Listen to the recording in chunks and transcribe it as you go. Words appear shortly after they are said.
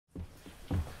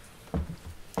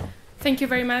Thank you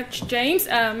very much, James.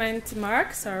 Meant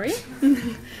Mark, sorry.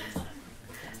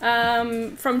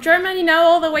 From Germany now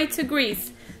all the way to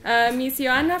Greece. Ms.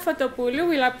 Ioanna Fotopoulou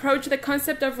will approach the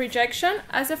concept of rejection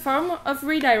as a form of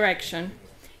redirection.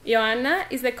 Ioanna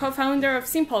is the co-founder of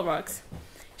Simple Rocks.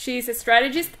 She is a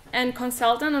strategist and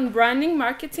consultant on branding,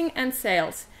 marketing, and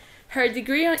sales. Her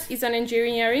degree is on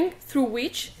engineering, through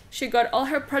which she got all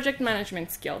her project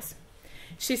management skills.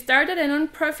 She started a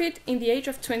non-profit in the age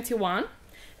of 21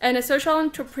 and a social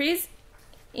enterprise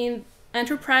in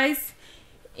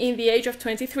the age of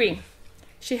 23.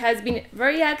 She has been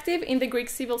very active in the Greek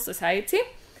civil society,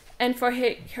 and for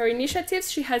her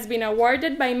initiatives she has been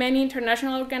awarded by many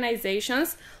international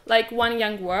organizations like One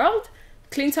Young World,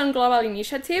 Clinton Global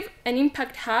Initiative, and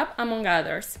Impact Hub, among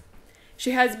others.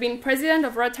 She has been president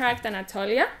of Rotaract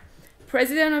Anatolia,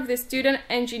 president of the Student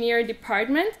Engineer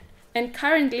Department, and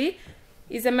currently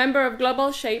is a member of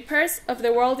Global Shapers of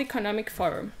the World Economic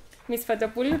Forum. Ms.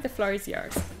 Fotopoulou, the floor is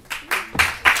yours.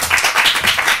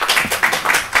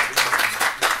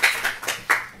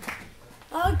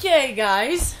 Okay,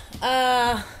 guys.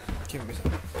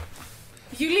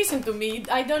 You listen to me.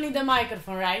 I don't need a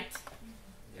microphone, right?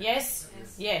 Yes?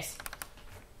 Yes.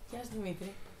 Yes,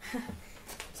 Dimitri.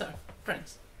 Sorry,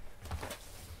 friends.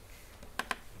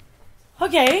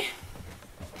 Okay.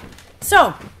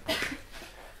 So,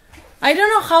 I don't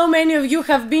know how many of you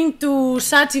have been to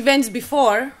such events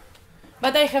before,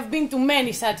 but I have been to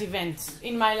many such events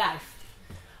in my life.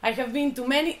 I have been to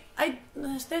many... I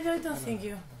don't think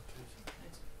you...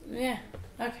 Yeah,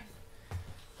 okay.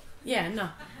 Yeah, no.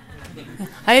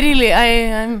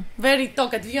 I'm very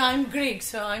talkative. Yeah, I'm Greek,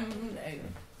 so I'm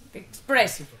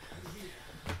expressive.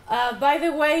 By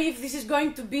the way, if this is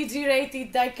going to be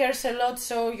G-rated, I curse a lot,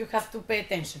 so you have to pay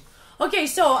attention. Okay,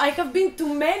 so I have been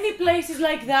to many places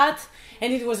like that,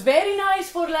 and it was very nice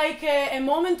for like a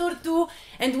moment or two,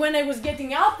 and when I was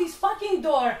getting out this fucking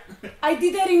door, I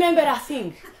didn't remember a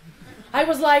thing. I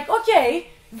was like, okay,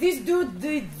 this dude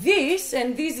did this,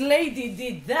 and this lady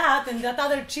did that, and that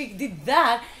other chick did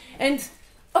that, and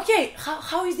okay,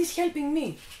 how is this helping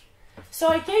me? So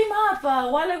I came up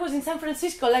while I was in San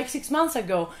Francisco like 6 months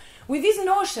ago with this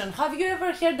notion. Have you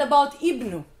ever heard about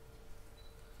Ibnu?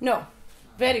 No.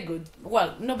 Very good.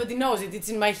 Well, nobody knows it, it's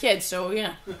in my head, so you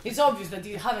know, it's obvious that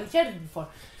you haven't heard it before.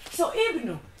 So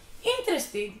Ibnu,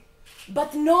 interesting,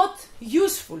 but not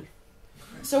useful.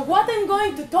 So what I'm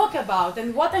going to talk about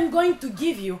and what I'm going to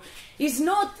give you is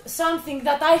not something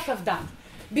that I have done.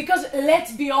 Because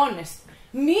let's be honest,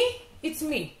 me, it's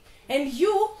me. And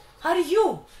you are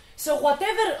you. So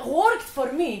whatever worked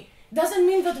for me doesn't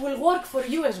mean that will work for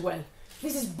you as well.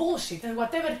 This is bullshit, and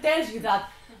whatever tells you that,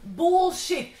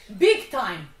 bullshit, big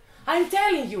time. I'm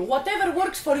telling you, whatever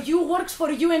works for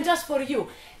you and just for you.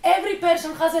 Every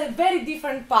person has a very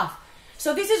different path.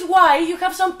 So this is why you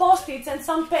have some post-its and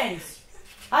some pens.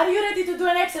 Are you ready to do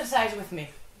an exercise with me?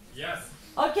 Yes.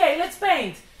 Okay, let's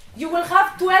paint. You will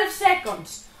have 12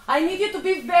 seconds. I need you to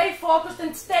be very focused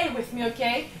and stay with me,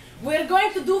 okay? We're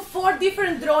going to do 4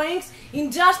 different drawings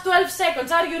in just 12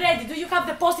 seconds. Are you ready? Do you have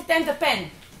the post-it and the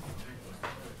pen?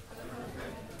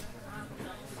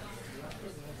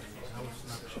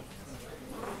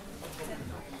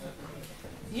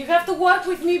 You have to work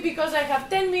with me because I have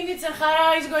 10 minutes and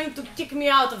Hara is going to kick me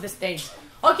out of the stage.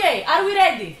 Okay, are we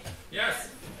ready? Yes.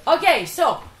 Okay,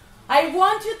 so I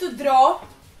want you to draw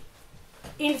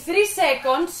in 3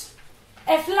 seconds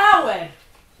a flower.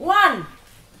 1,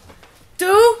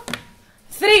 2,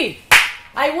 3.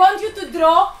 I want you to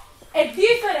draw a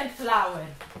different flower.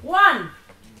 1,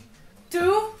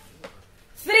 2,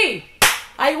 3.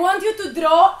 I want you to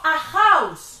draw a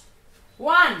house.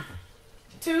 1,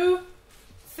 2,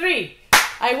 3.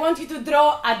 I want you to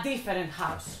draw a different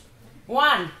house.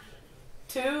 1,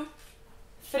 2,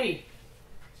 3.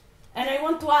 And I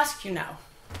want to ask you now.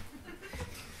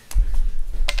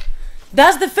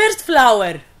 Does the first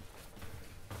flower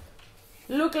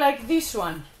look like this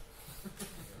one?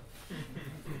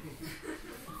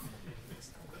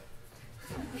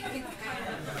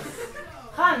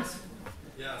 Hans?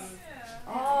 Yes.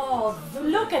 Oh,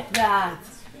 look at that.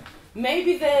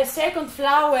 Maybe the second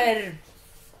flower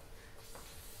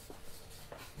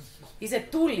is a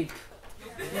tulip.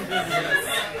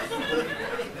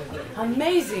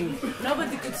 Amazing.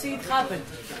 Nobody could see it happen.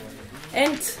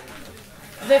 And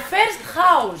the first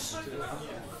house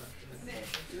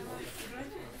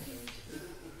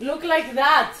look like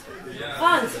that. Yeah.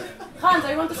 Hans,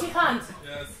 I want to see Hans.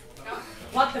 Yes.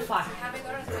 What the fuck?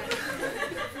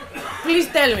 Please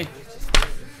tell me.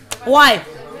 Why?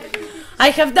 I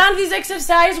have done this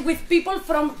exercise with people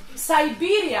from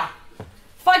Siberia.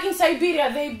 fucking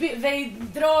Siberia, they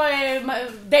draw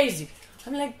a daisy.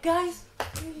 I'm like, guys,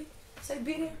 really?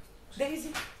 Siberia?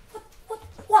 Daisy?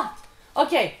 What?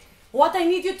 Okay, what I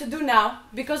need you to do now,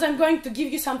 because I'm going to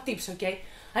give you some tips, okay?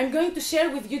 I'm going to share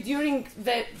with you during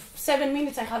the 7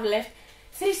 minutes I have left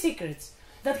 3 secrets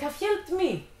that have helped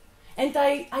me. And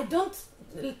I don't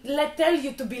tell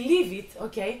you to believe it,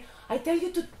 okay? I tell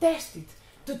you to test it,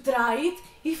 to try it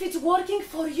if it's working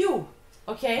for you,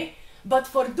 okay? But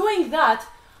for doing that,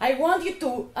 I want you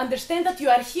to understand that you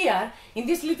are here in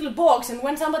this little box, and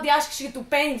when somebody asks you to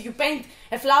paint, you paint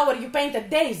a flower, you paint a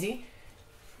daisy,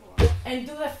 and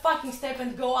do the fucking step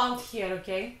and go out here,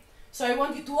 okay? So I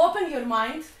want you to open your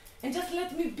mind and just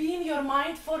let me be in your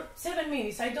mind for 7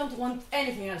 minutes. I don't want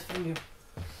anything else from you.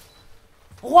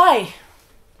 Why?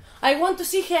 I want to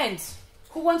see hands.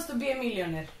 Who wants to be a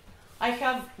millionaire? I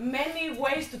have many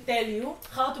ways to tell you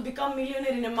how to become a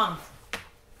millionaire in a month.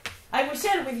 I will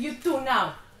share with you 2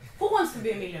 now. Who wants to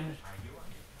be a millionaire?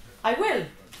 I will.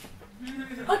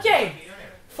 Okay.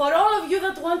 For all of you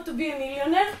that want to be a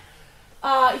millionaire,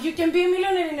 you can be a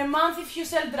millionaire in a month if you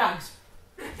sell drugs.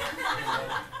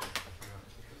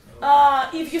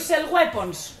 If you sell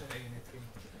weapons.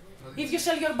 If you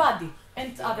sell your body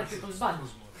and other people's bodies.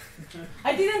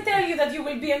 I didn't tell you that you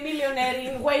will be a millionaire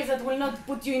in ways that will not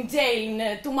put you in jail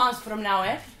in 2 months from now,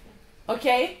 eh?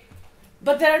 Okay?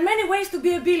 But there are many ways to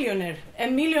be a billionaire, a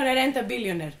millionaire and a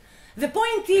billionaire. The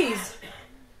point is,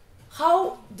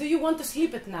 how do you want to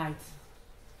sleep at night?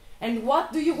 And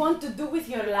what do you want to do with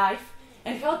your life?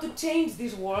 And how to change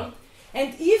this world?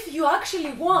 And if you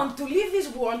actually want to leave this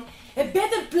world a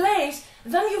better place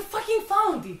than you fucking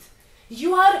found it.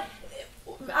 You are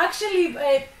actually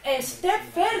a step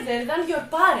further than your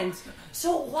parents.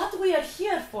 So what we are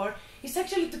here for is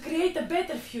actually to create a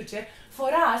better future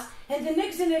for us and the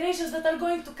next generations that are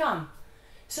going to come.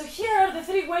 So here are the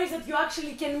 3 ways that you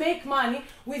actually can make money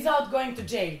without going to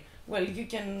jail. Well, you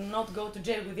can not go to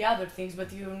jail with the other things,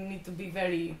 but you need to be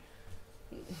very,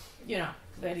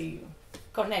 very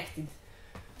connected.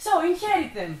 So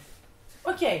inherit them.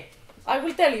 Okay, I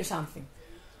will tell you something.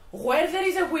 Where there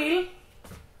is a will,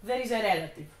 there is a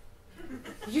relative.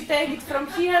 You take it from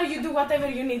here, you do whatever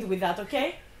you need with that,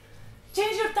 okay?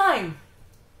 Change your time.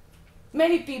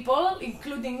 Many people,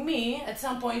 including me, at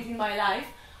some point in my life,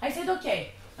 I said,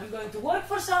 okay, I'm going to work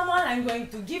for someone, I'm going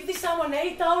to give this someone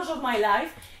 8 hours of my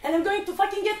life, and I'm going to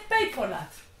fucking get paid for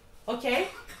that. Okay?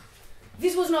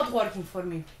 This was not working for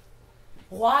me.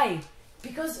 Why?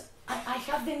 Because I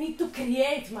have the need to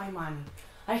create my money.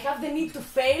 I have the need to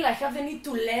fail, I have the need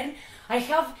to learn, I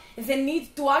have the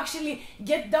need to actually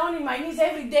get down in my knees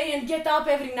every day and get up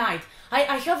every night.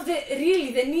 I have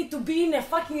the need to be in a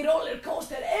fucking roller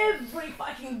coaster every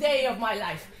fucking day of my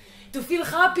life. To feel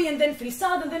happy and then feel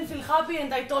sad and then feel happy,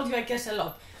 and I told you I curse a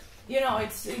lot.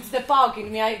 It's the pauk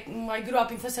in me. I grew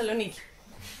up in Thessaloniki.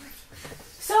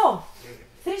 So,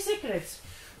 3 secrets.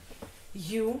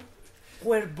 You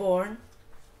were born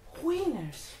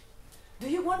winners. Do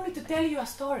you want me to tell you a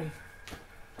story?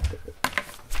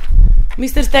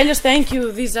 Mr. Stelios, thank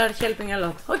you. These are helping a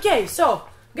lot. Okay, so,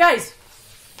 guys.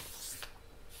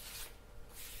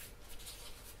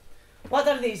 What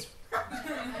are these?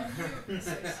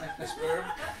 Sperm.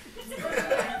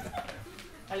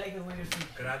 I like the way you're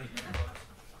thinking. Gratitude.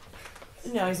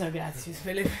 No, it's not gratitude,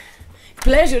 Philip.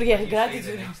 Pleasure, yes,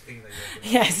 gratitude.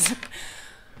 Yes.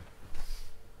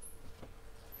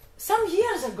 Some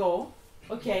years ago,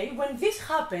 okay, when this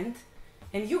happened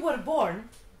and you were born,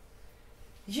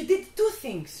 you did 2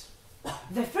 things.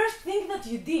 The first thing that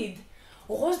you did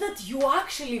was that you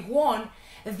actually won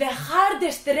the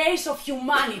hardest race of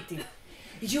humanity.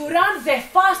 You ran the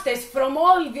fastest from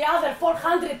all the other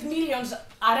 400 millions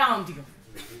around you.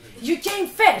 You came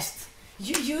first.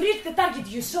 You reached the target,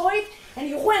 you saw it, and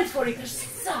you went for it.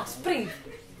 Sprint.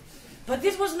 But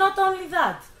this was not only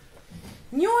that.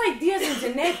 New ideas in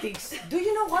genetics, do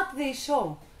you know what they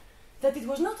show? That it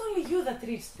was not only you that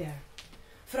reached there.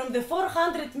 From the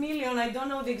 400 million, I don't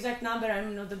know the exact number,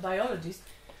 I'm not a biologist,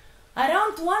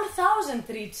 around 1,000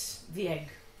 reached the egg.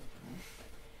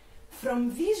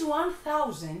 From these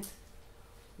 1,000,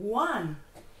 1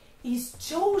 is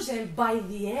chosen by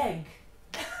the egg.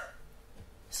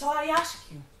 So I ask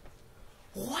you,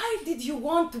 why did you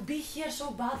want to be here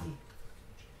so badly?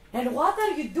 And what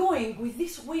are you doing with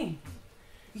this win?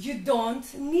 You don't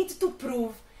need to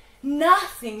prove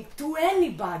nothing to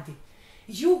anybody.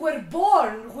 You were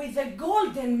born with a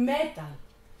golden medal.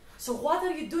 So what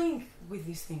are you doing with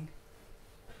this thing?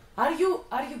 Are you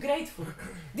grateful?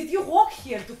 Did you walk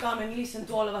here to come and listen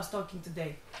to all of us talking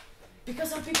today? Because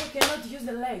some people cannot use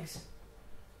the legs.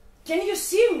 Can you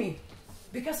see me?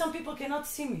 Because some people cannot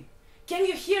see me. Can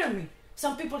you hear me?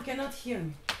 Some people cannot hear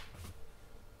me.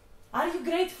 Are you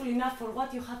grateful enough for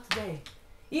what you have today?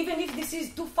 Even if this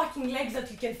is 2 fucking legs that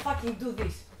you can fucking do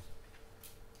this.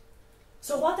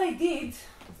 So what I did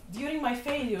during my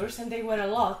failures, and they were a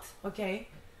lot, okay,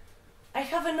 I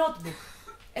have a notebook,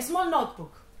 a small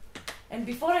notebook. And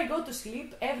before I go to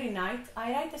sleep, every night,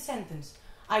 I write a sentence.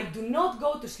 I do not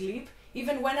go to sleep,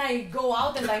 even when I go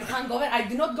out and I'm hungover, I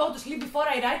do not go to sleep before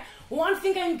I write one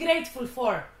thing I'm grateful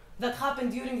for that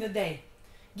happened during the day.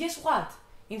 Guess what?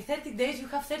 In 30 days, you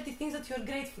have 30 things that you're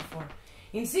grateful for.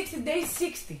 In 60 days,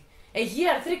 60. A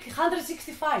year,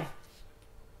 365.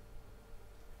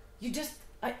 You just,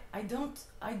 I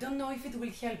don't know if it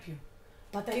will help you.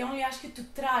 But I only ask you to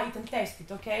try it and test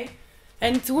it, okay?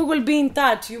 And we will be in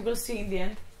touch, you will see in the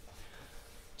end.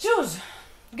 Choose.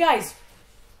 Guys,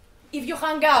 if you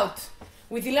hang out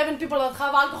with 11 people that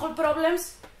have alcohol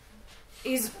problems,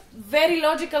 it's very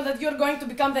logical that you're going to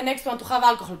become the next one to have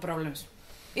alcohol problems.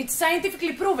 It's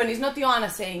scientifically proven, it's not Ioanna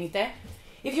saying it, eh?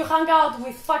 If you hang out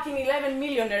with fucking 11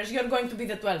 millionaires, you're going to be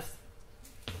the 12th.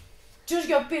 Choose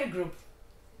your peer group.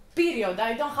 Period.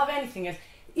 I don't have anything else.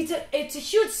 It's a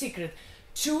huge secret.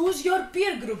 Choose your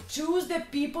peer group. Choose the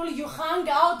people you hang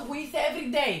out with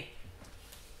every day.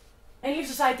 And leave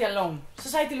society alone.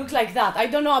 Society looks like that. I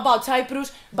don't know about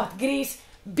Cyprus, but Greece,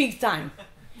 big time.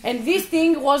 And this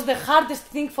thing was the hardest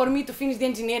thing for me to finish the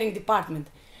engineering department.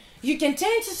 You can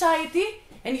change society,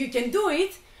 and you can do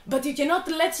it, but you cannot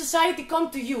let society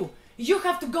come to you. You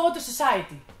have to go to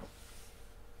society.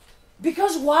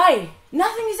 Because why?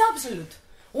 Nothing is absolute.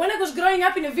 When I was growing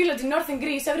up in a village in northern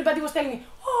Greece, everybody was telling me,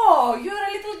 oh, you're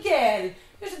a little girl,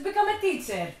 you should become a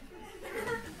teacher.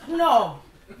 No,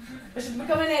 you should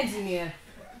become an engineer.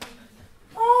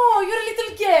 Oh, you're a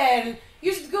little girl,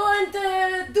 you should go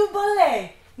and do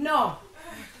ballet. No.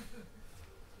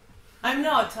 I'm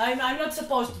not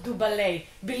supposed to do ballet,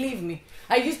 believe me.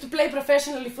 I used to play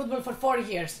professionally football for 4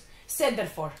 years. Center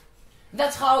for.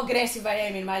 That's how aggressive I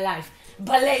am in my life.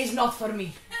 Ballet is not for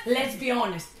me. Let's be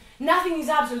honest. Nothing is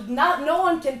absolute. No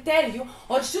one can tell you,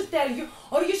 or should tell you,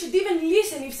 or you should even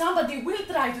listen if somebody will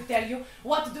try to tell you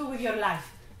what to do with your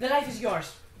life. The life is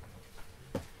yours.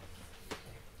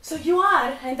 So you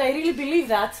are, and I really believe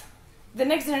that, the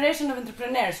next generation of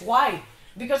entrepreneurs. Why?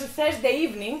 Because it's Thursday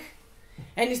evening,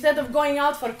 and instead of going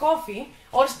out for coffee,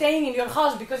 or staying in your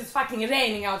house because it's fucking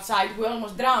raining outside, we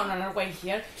almost drowned on our way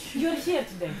here, you're here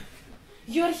today.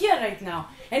 You're here right now,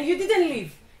 and you didn't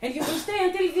leave, and you will stay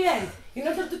until the end, in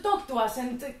order to talk to us,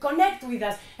 and connect with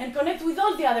us, and connect with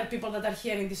all the other people that are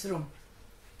here in this room.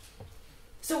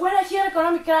 So when I hear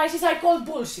economic crisis, I call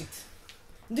bullshit.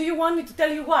 Do you want me to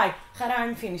tell you why? Hara,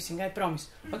 I'm finishing, I promise,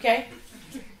 okay?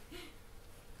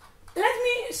 Let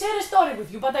me share a story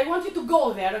with you, but I want you to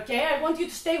go there, okay? I want you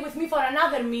to stay with me for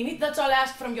another minute. That's all I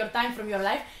ask from your time, from your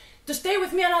life. To stay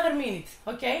with me another minute,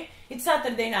 okay? It's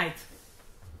Saturday night.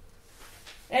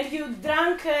 And you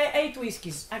drank 8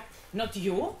 whiskeys. Not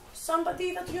you,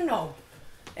 somebody that you know.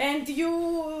 And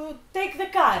you take the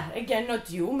car. Again, not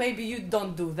you. Maybe you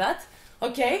don't do that,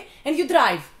 okay? And you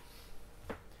drive.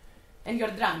 And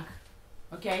you're drunk,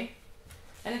 okay?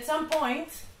 And at some point,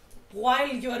 while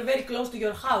you are very close to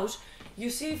your house, you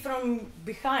see from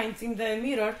behind in the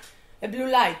mirror a blue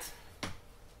light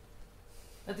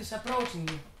that is approaching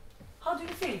you. How do you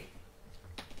feel?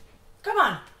 Come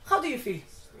on, how do you feel?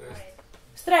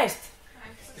 Stressed.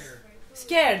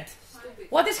 Scared.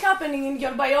 What is happening in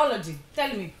your biology?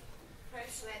 Tell me.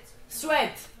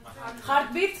 Sweat.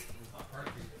 Heartbeat?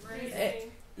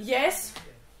 Yes.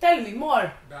 Tell me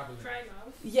more.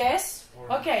 Yes.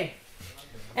 Okay.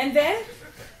 And then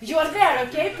you are there,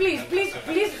 okay? Please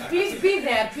be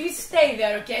there. Please stay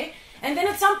there, okay? And then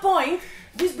at some point,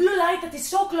 this blue light that is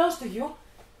so close to you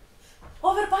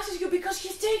overpasses you because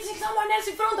he's chasing someone else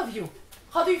in front of you.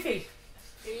 How do you feel?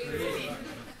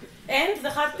 And the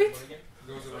heartbeat?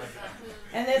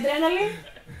 And the adrenaline?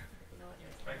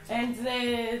 And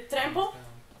the tremble?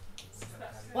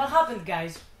 What happened,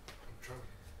 guys?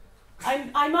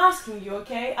 I'm asking you,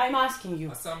 okay? I'm asking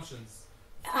you. Assumptions.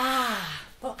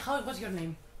 What's your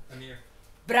name? Amir.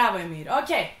 Bravo, Amir.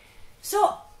 Okay.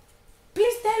 So,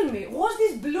 please tell me, was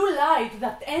this blue light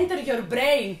that entered your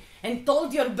brain and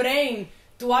told your brain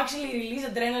to actually release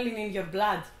adrenaline in your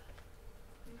blood?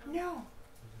 No.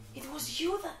 It was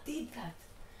you that did that.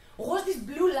 Was this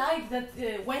blue light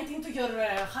that went into your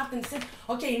heart and said,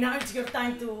 okay, now it's your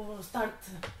time to start...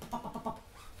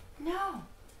 No.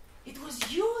 It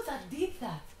was you that did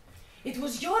that. It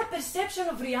was your perception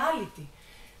of reality.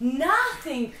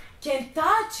 Nothing can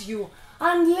touch you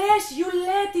unless you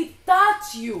let it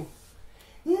touch you.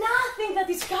 Nothing that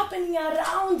is happening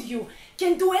around you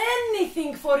can do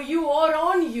anything for you or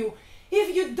on you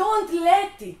if you don't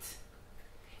let it.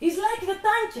 It's like the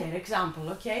tanker example,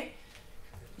 okay?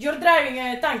 You're driving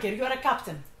a tanker, you're a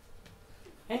captain,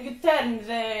 and you turn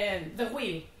the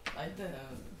wheel, like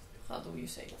how do you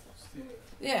say it?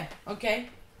 Yeah, okay?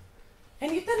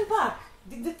 And you turn back.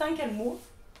 Did the tanker move?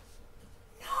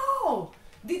 No!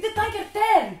 Did the tanker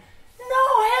turn? No,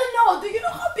 hell no! Do you know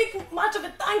how much of a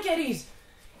tanker is?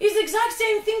 It's the exact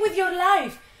same thing with your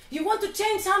life. You want to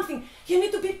change something, you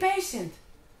need to be patient.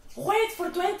 Wait for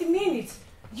 20 minutes.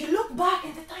 You look back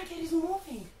and the tanker is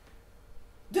moving.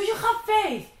 Do you have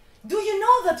faith? Do you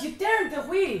know that you turned the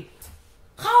wheel?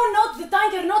 How not the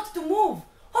tanker not to move?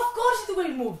 Of course it will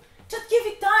move. Just give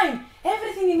it time.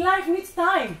 Everything in life needs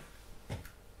time.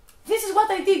 This is what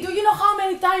I did. Do you know how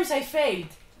many times I failed?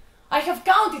 I have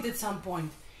counted at some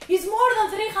point. It's more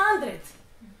than 300.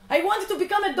 I wanted to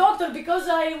become a doctor because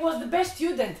I was the best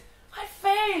student. I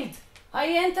failed. I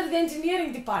entered the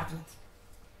engineering department.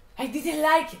 I didn't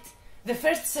like it. The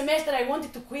first semester I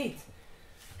wanted to quit.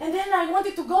 And then I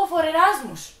wanted to go for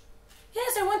Erasmus.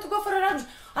 Yes, I want to go for Erasmus.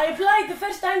 I applied the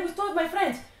first time with two of my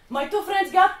friends. My two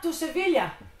friends got to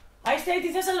Sevilla. I stayed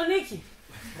in Thessaloniki.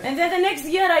 And then the next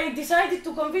year I decided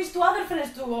to convince two other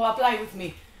friends to apply with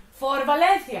me for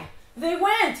Valencia. They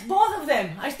went, both of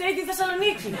them. I stayed in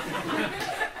Thessaloniki.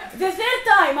 The third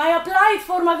time I applied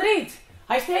for Madrid.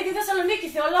 I stayed in Thessaloniki.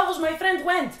 Theologos, my friend,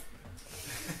 went.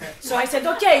 So I said,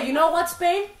 okay, you know what,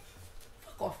 Spain?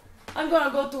 Fuck off. I'm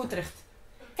gonna go to Utrecht.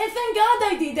 And thank God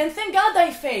I did, and thank God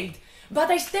I failed. But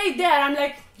I stayed there. I'm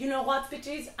like, you know what,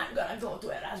 bitches? I'm gonna go to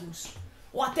Erasmus.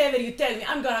 Whatever you tell me,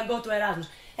 I'm gonna go to Erasmus.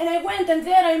 And I went, and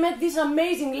there I met this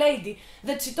amazing lady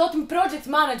that she taught me project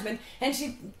management. And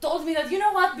she told me that, you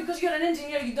know what, because you're an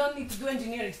engineer, you don't need to do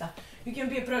engineering stuff. You can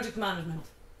be a project management.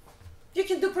 You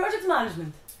can do project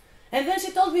management. And then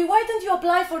she told me, why don't you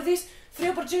apply for this free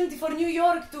opportunity for New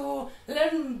York to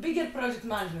learn bigger project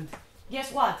management?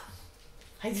 Guess what?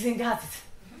 I didn't get it.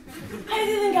 I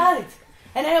didn't get it.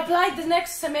 And I applied the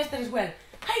next semester as well.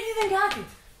 I didn't get it.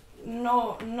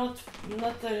 No,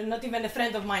 not even a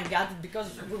friend of mine got it because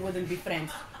we wouldn't be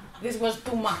friends. This was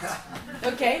too much.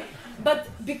 Okay? But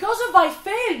because of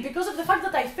the fact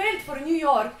that I failed for New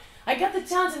York, I got the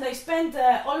chance and I spent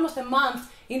almost a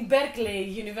month in Berkeley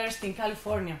University in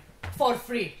California for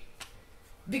free.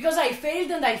 Because I failed,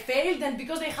 and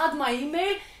because they had my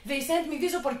email, they sent me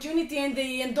this opportunity and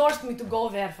they endorsed me to go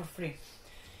there for free.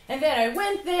 And then I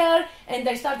went there and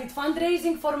I started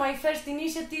fundraising for my first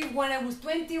initiative when I was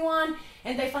 21,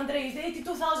 and I fundraised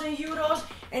 82,000 euros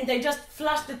and I just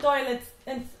flushed the toilet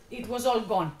and it was all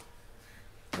gone.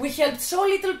 We helped so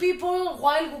little people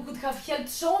while we could have helped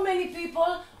so many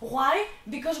people. Why?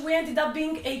 Because we ended up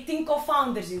being 18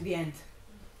 co-founders in the end.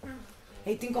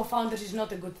 18 co-founders is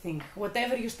not a good thing.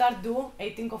 Whatever you start do,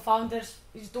 18 co-founders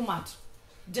is too much.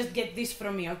 Just get this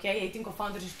from me, okay? 18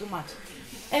 co-founders is too much.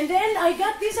 And then I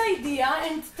got this idea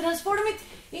and transformed it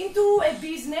into a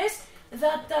business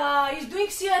that is doing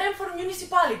CRM for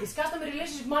municipalities, customer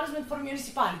relationship management for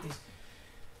municipalities.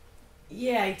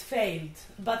 Yeah, it failed.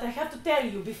 But I have to tell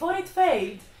you, before it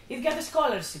failed, it got a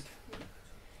scholarship.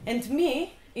 And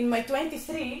me, in my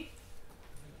 23,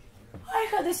 I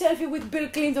had a selfie with Bill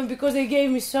Clinton because they gave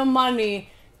me some money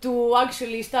to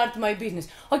actually start my business.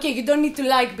 Okay, you don't need to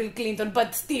like Bill Clinton,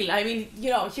 but still, I mean, you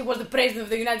know, he was the president of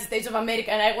the United States of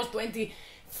America and I was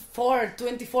 24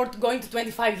 going to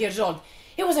 25 years old.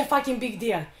 It was a fucking big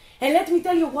deal. And let me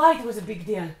tell you why it was a big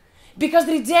deal. Because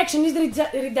rejection is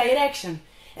redirection.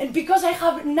 And because I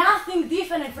have nothing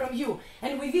different from you.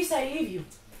 And with this I leave you.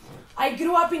 I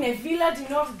grew up in a village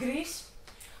in North Greece.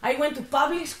 I went to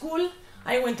public school.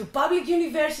 I went to public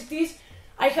universities.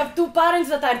 I have two parents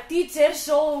that are teachers,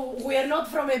 so we are not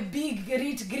from a big,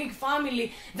 rich Greek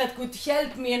family that could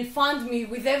help me and fund me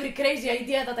with every crazy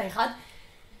idea that I had.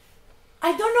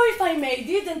 I don't know if I made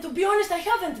it, and to be honest, I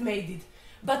haven't made it.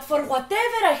 But for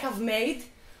whatever I have made,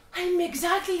 I'm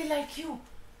exactly like you.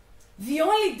 The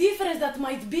only difference that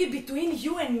might be between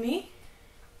you and me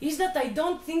is that I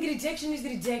don't think rejection is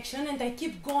rejection, and I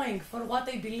keep going for what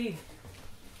I believe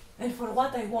and for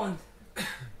what I want.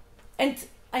 And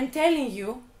I'm telling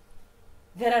you,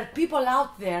 there are people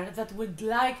out there that would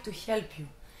like to help you.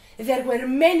 There were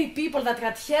many people that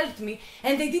had helped me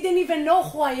and they didn't even know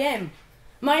who I am.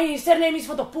 My surname is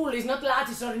Fotopoulou, it's not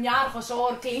Latsis or Niarchos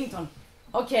or Clinton.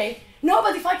 Okay?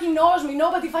 Nobody fucking knows me,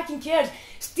 nobody fucking cares.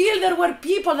 Still there were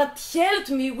people that helped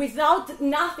me without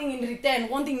nothing in return,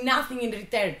 wanting nothing in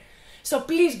return. So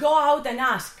please go out and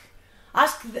ask.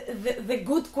 Ask the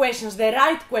good questions, the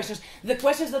right questions, the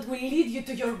questions that will lead you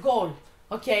to your goal.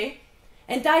 Okay?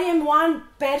 And I am one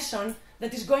person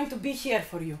that is going to be here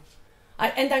for you.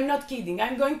 And I'm not kidding.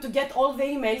 I'm going to get all the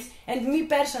emails, and me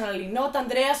personally, not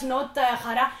Andreas, not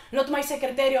Hara, not my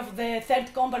secretary of the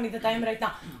third company that I am right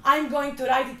now. I'm going to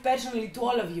write it personally to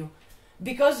all of you.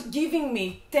 Because giving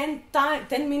me 10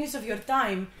 minutes of your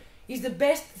time is the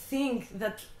best thing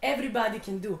that everybody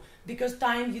can do. Because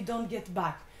time you don't get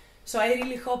back. So I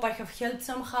really hope I have helped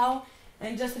somehow.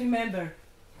 And just remember,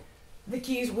 the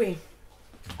key is we.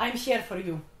 I'm here for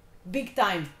you. Big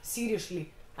time.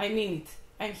 Seriously. I mean it.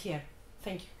 I'm here.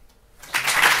 Thank you.